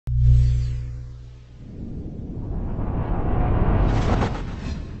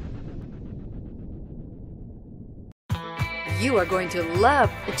You are going to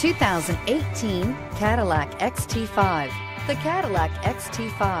love the 2018 Cadillac XT5. The Cadillac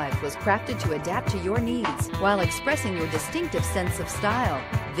XT5 was crafted to adapt to your needs while expressing your distinctive sense of style.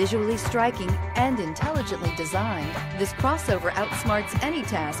 Visually striking and intelligently designed, this crossover outsmarts any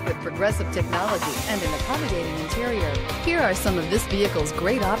task with progressive technology and an accommodating interior. Here are some of this vehicle's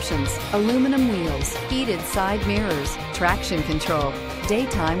great options: aluminum wheels, heated side mirrors, traction control,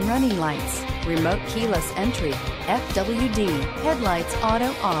 daytime running lights, remote keyless entry, FWD, headlights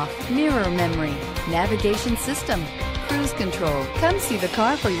auto off, mirror memory, navigation system, cruise control. Come see the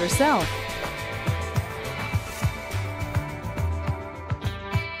car for yourself.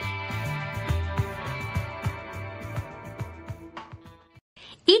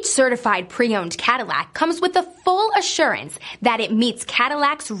 Each certified pre-owned Cadillac comes with the full assurance that it meets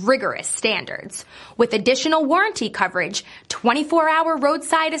Cadillac's rigorous standards. With additional warranty coverage, 24-hour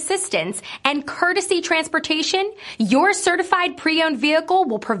roadside assistance, and courtesy transportation, your certified pre-owned vehicle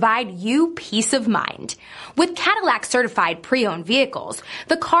will provide you peace of mind. With Cadillac certified pre-owned vehicles,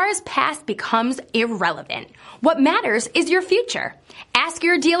 the car's past becomes irrelevant. What matters is your future. Ask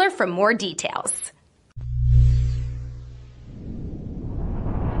your dealer for more details.